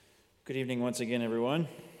Good evening once again, everyone.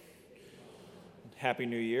 Happy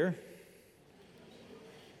New Year.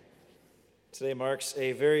 Today marks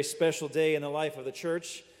a very special day in the life of the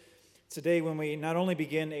church. It's a day when we not only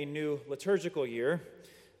begin a new liturgical year,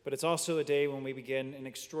 but it's also a day when we begin an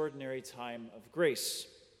extraordinary time of grace.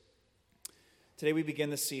 Today we begin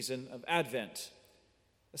the season of Advent,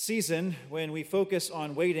 a season when we focus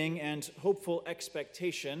on waiting and hopeful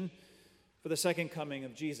expectation for the second coming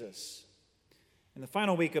of Jesus. In the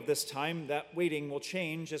final week of this time, that waiting will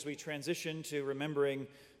change as we transition to remembering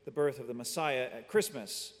the birth of the Messiah at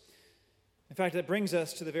Christmas. In fact, that brings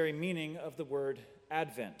us to the very meaning of the word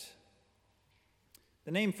Advent.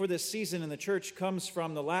 The name for this season in the church comes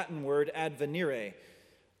from the Latin word advenire,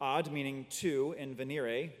 ad meaning to, and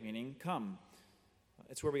venire meaning come.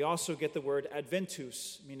 It's where we also get the word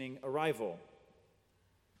adventus, meaning arrival.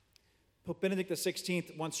 Pope Benedict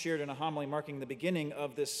XVI once shared in a homily marking the beginning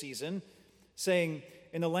of this season, saying,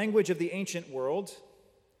 in the language of the ancient world,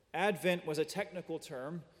 Advent was a technical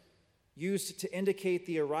term used to indicate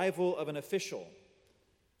the arrival of an official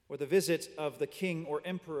or the visit of the king or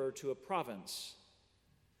emperor to a province.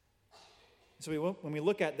 So when we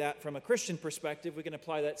look at that from a Christian perspective, we can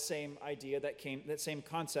apply that same idea, that same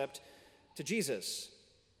concept to Jesus.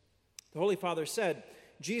 The Holy Father said,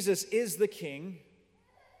 Jesus is the king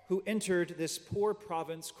who entered this poor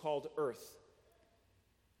province called earth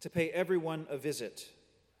to pay everyone a visit.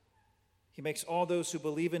 He makes all those who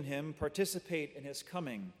believe in him participate in his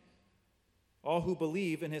coming, all who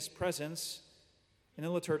believe in his presence in a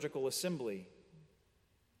liturgical assembly.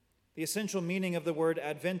 The essential meaning of the word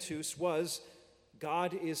adventus was,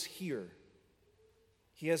 God is here.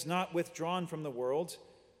 He has not withdrawn from the world.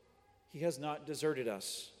 He has not deserted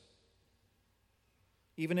us.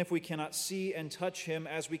 Even if we cannot see and touch him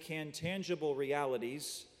as we can tangible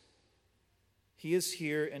realities, he is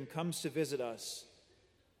here and comes to visit us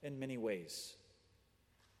in many ways.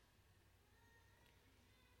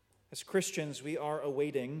 As Christians, we are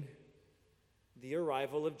awaiting the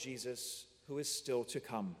arrival of Jesus, who is still to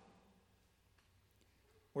come.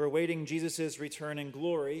 We're awaiting Jesus' return in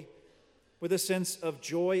glory with a sense of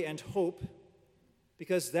joy and hope,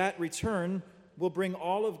 because that return will bring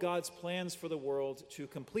all of God's plans for the world to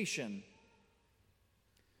completion.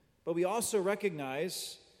 But we also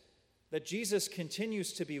recognize that Jesus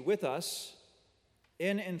continues to be with us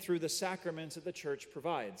in and through the sacraments that the church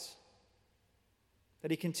provides.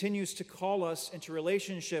 That he continues to call us into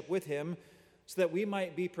relationship with him so that we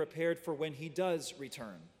might be prepared for when he does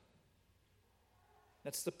return.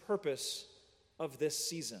 That's the purpose of this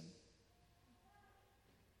season.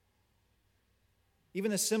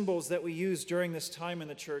 Even the symbols that we use during this time in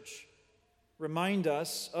the church remind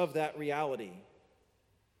us of that reality.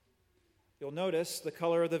 You'll notice the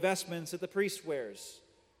color of the vestments that the priest wears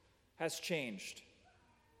has changed.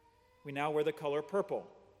 We now wear the color purple.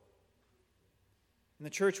 In the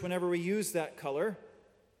church, whenever we use that color,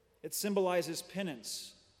 it symbolizes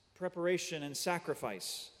penance, preparation, and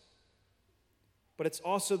sacrifice. But it's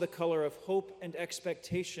also the color of hope and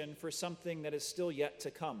expectation for something that is still yet to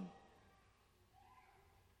come.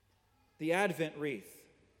 The Advent wreath,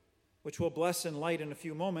 which we'll bless and light in a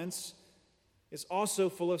few moments, is also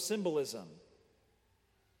full of symbolism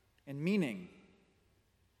and meaning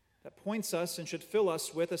that points us and should fill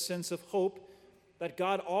us with a sense of hope that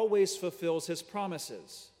God always fulfills his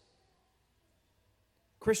promises.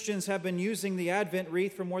 Christians have been using the Advent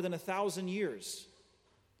wreath for more than 1,000 years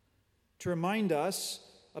to remind us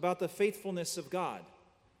about the faithfulness of God,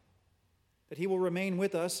 that he will remain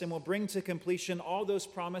with us and will bring to completion all those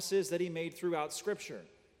promises that he made throughout Scripture.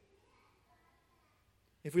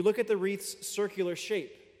 If we look at the wreath's circular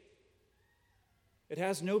shape, it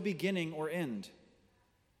has no beginning or end.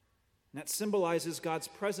 And that symbolizes God's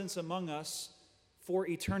presence among us for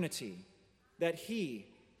eternity, that he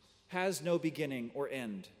has no beginning or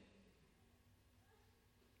end.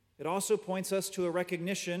 It also points us to a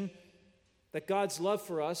recognition that God's love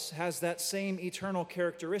for us has that same eternal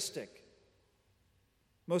characteristic,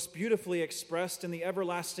 most beautifully expressed in the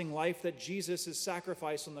everlasting life that Jesus'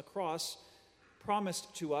 sacrifice on the cross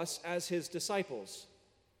promised to us as his disciples.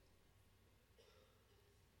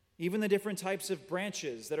 Even the different types of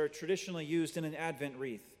branches that are traditionally used in an Advent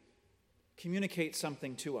wreath communicate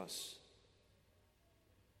something to us.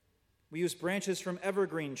 We use branches from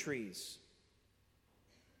evergreen trees,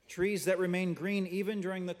 trees that remain green even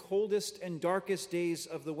during the coldest and darkest days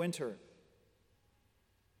of the winter,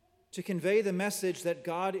 to convey the message that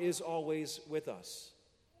God is always with us,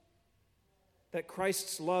 that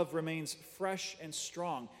Christ's love remains fresh and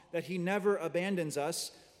strong, that he never abandons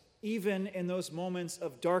us, even in those moments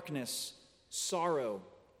of darkness, sorrow,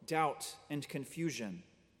 doubt, and confusion.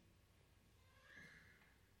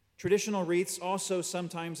 Traditional wreaths also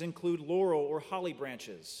sometimes include laurel or holly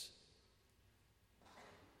branches.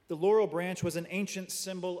 The laurel branch was an ancient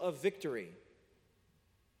symbol of victory.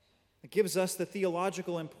 It gives us the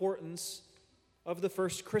theological importance of the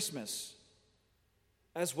first Christmas,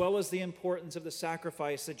 as well as the importance of the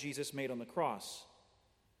sacrifice that Jesus made on the cross,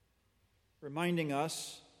 reminding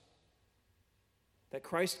us that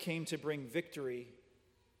Christ came to bring victory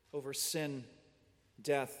over sin,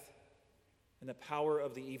 death, and the power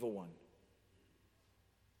of the evil one.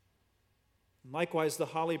 And likewise, the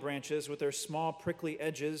holly branches with their small prickly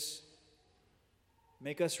edges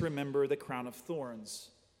make us remember the crown of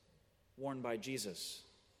thorns worn by Jesus.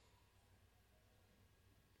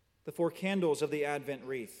 The 4 candles of the Advent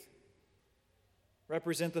wreath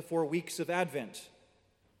represent the 4 weeks of Advent,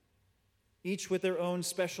 each with their own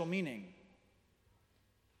special meaning.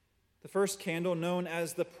 The first candle, known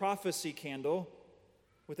as the prophecy candle,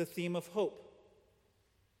 with a theme of hope.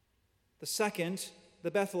 The second,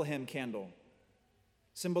 the Bethlehem candle,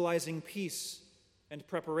 symbolizing peace and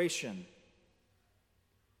preparation.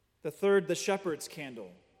 The third, the shepherd's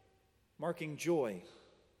candle, marking joy.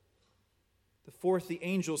 The fourth, the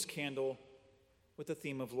angel's candle, with the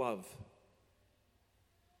theme of love.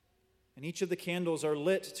 And each of the candles are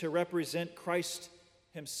lit to represent Christ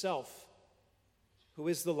himself, who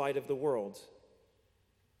is the light of the world,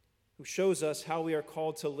 who shows us how we are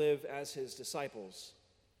called to live as his disciples.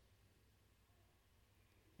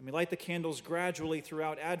 And we light the candles gradually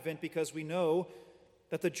throughout Advent because we know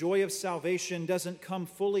that the joy of salvation doesn't come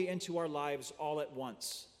fully into our lives all at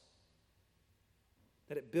once,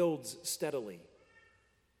 that it builds steadily.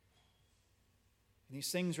 And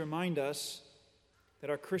these things remind us that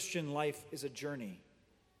our Christian life is a journey,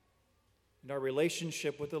 and our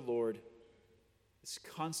relationship with the Lord is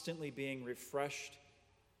constantly being refreshed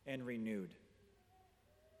and renewed.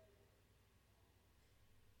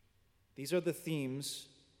 These are the themes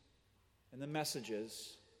and the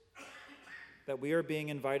messages that we are being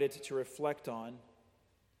invited to reflect on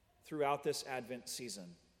throughout this Advent season.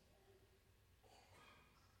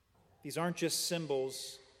 These aren't just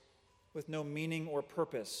symbols with no meaning or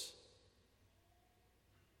purpose.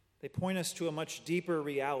 They point us to a much deeper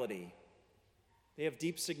reality. They have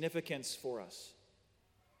deep significance for us.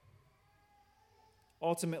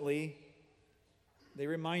 Ultimately, they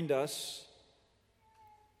remind us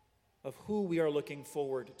of who we are looking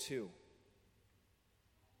forward to.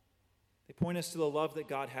 They point us to the love that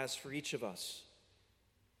God has for each of us.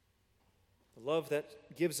 The love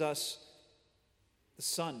that gives us the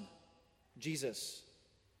Son, Jesus.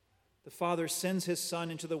 The Father sends his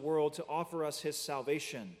Son into the world to offer us his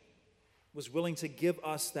salvation, was willing to give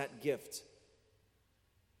us that gift.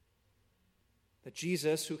 That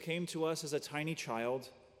Jesus, who came to us as a tiny child,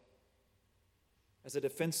 as a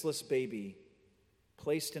defenseless baby,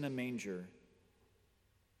 placed in a manger,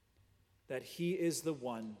 that he is the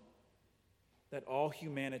one that all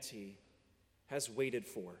humanity has waited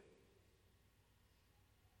for.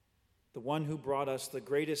 The one who brought us the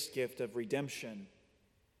greatest gift of redemption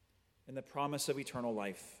and the promise of eternal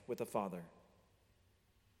life with the Father.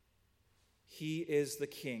 He is the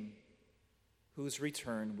King whose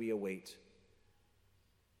return we await.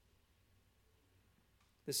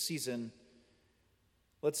 This season,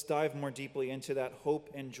 let's dive more deeply into that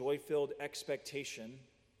hope and joy-filled expectation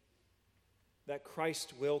that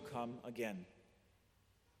Christ will come again.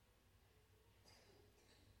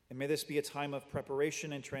 And may this be a time of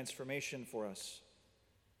preparation and transformation for us,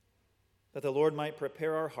 that the Lord might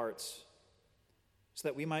prepare our hearts so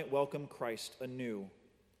that we might welcome Christ anew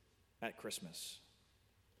at Christmas.